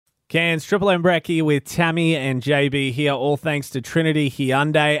Cairns, Triple M Brekkie with Tammy and JB here, all thanks to Trinity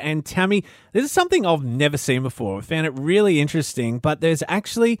Hyundai. And Tammy, this is something I've never seen before. I found it really interesting, but there's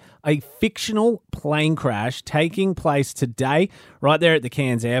actually a fictional plane crash taking place today right there at the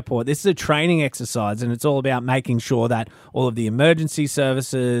Cairns airport. This is a training exercise, and it's all about making sure that all of the emergency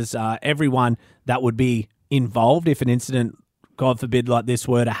services, everyone that would be involved if an incident, God forbid, like this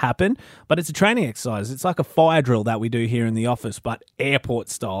were to happen. But it's a training exercise. It's like a fire drill that we do here in the office, but airport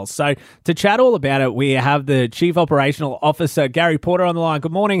style. So to chat all about it, we have the Chief Operational Officer, Gary Porter, on the line.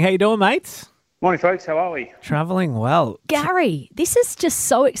 Good morning. How you doing, mates? Morning, folks. How are we? Travelling well. Gary, this is just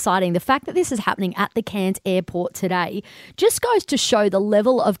so exciting. The fact that this is happening at the Cairns airport today just goes to show the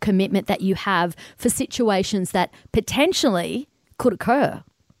level of commitment that you have for situations that potentially could occur.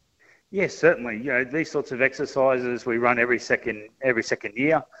 Yes, certainly. You know, these sorts of exercises we run every second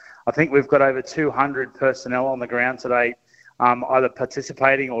year. I think we've got over 200 personnel on the ground today, either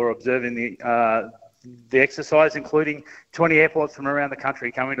participating or observing the exercise, including 20 airports from around the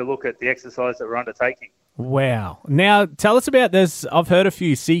country coming to look at the exercise that we're undertaking. Wow. Now, tell us about this. I've heard a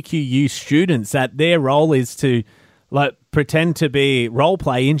few CQU students that their role is to pretend to be role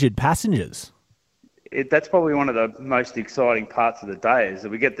play injured passengers. That's probably one of the most exciting parts of the day, is that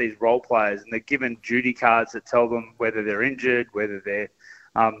we get these role players and they're given duty cards that tell them whether they're injured, whether they're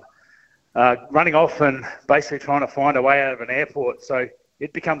running off and basically trying to find a way out of an airport. So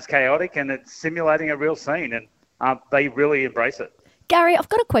it becomes chaotic and it's simulating a real scene, and they really embrace it. Gary, I've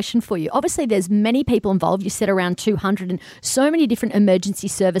got a question for you. Obviously, there's many people involved. You said around 200, and so many different emergency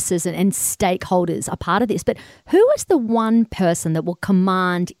services and stakeholders are part of this. But who is the one person that will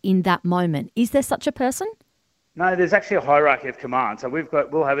command in that moment? Is there such a person? No, there's actually a hierarchy of command. So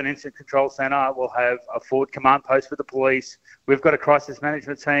we'll have an incident control centre. We'll have a forward command post for the police. We've got a crisis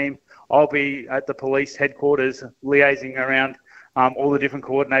management team. I'll be at the police headquarters liaising around all the different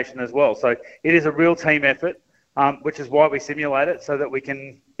coordination as well. So it is a real team effort. Which is why we simulate it, so that we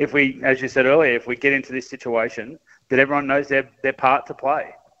can, as you said earlier, if we get into this situation, that everyone knows their part to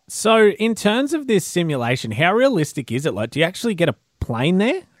play. So in terms of this simulation, how realistic is it? Like, do you actually get a plane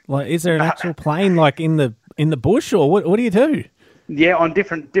there? Like, is there an actual plane like in the bush, or what do you do? Yeah, on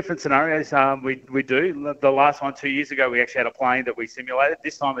different scenarios, we do. The last one 2 years ago, we actually had a plane that we simulated.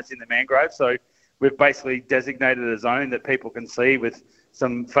 This time it's in the mangrove, so we've basically designated a zone that people can see with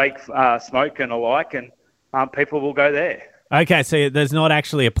some fake smoke and alike, and people will go there. Okay, so there's not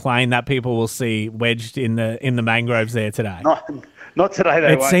actually a plane that people will see wedged in the mangroves there today. Not today.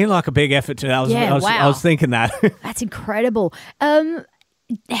 They won't. Seemed like a big effort to. I was thinking that. That's incredible.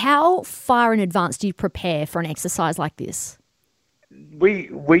 How far in advance do you prepare for an exercise like this?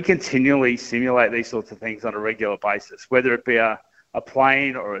 We continually simulate these sorts of things on a regular basis, whether it be a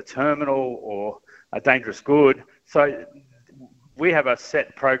plane or a terminal or a dangerous good. So we have a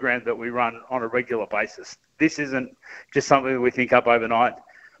set program that we run on a regular basis. This isn't just something that we think up overnight,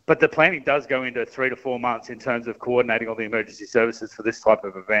 but the planning does go into 3 to 4 months in terms of coordinating all the emergency services for this type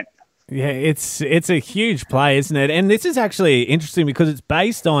of event. Yeah, it's a huge play, isn't it? And this is actually interesting because it's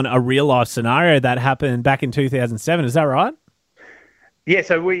based on a real life scenario that happened back in 2007. Is that right? Yeah,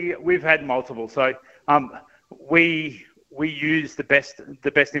 so we've had multiple. So we use the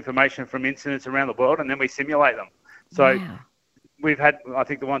best information from incidents around the world, and then we simulate them. So. Wow. We've had, I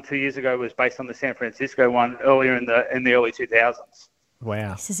think the one 2 years ago was based on the San Francisco one earlier in the early 2000s.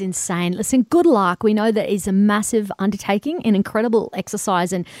 Wow. This is insane. Listen, good luck. We know that it's a massive undertaking, an incredible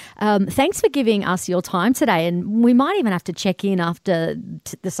exercise. And thanks for giving us your time today. And we might even have to check in after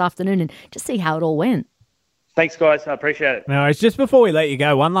this afternoon and just see how it all went. Thanks, guys. I appreciate it. No, it's just before we let you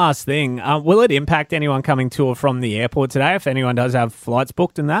go, one last thing. Will it impact anyone coming to or from the airport today if anyone does have flights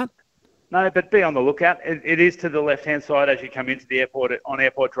booked and that? No, but be on the lookout. It is to the left-hand side as you come into the airport on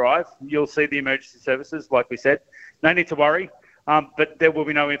Airport Drive. You'll see the emergency services, like we said. No need to worry, but there will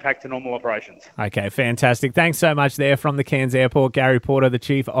be no impact to normal operations. Okay, fantastic. Thanks so much there from the Cairns Airport. Gary Porter, the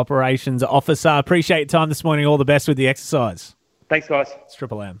Chief Operations Officer. Appreciate your time this morning. All the best with the exercise. Thanks, guys. It's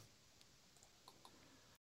Triple M.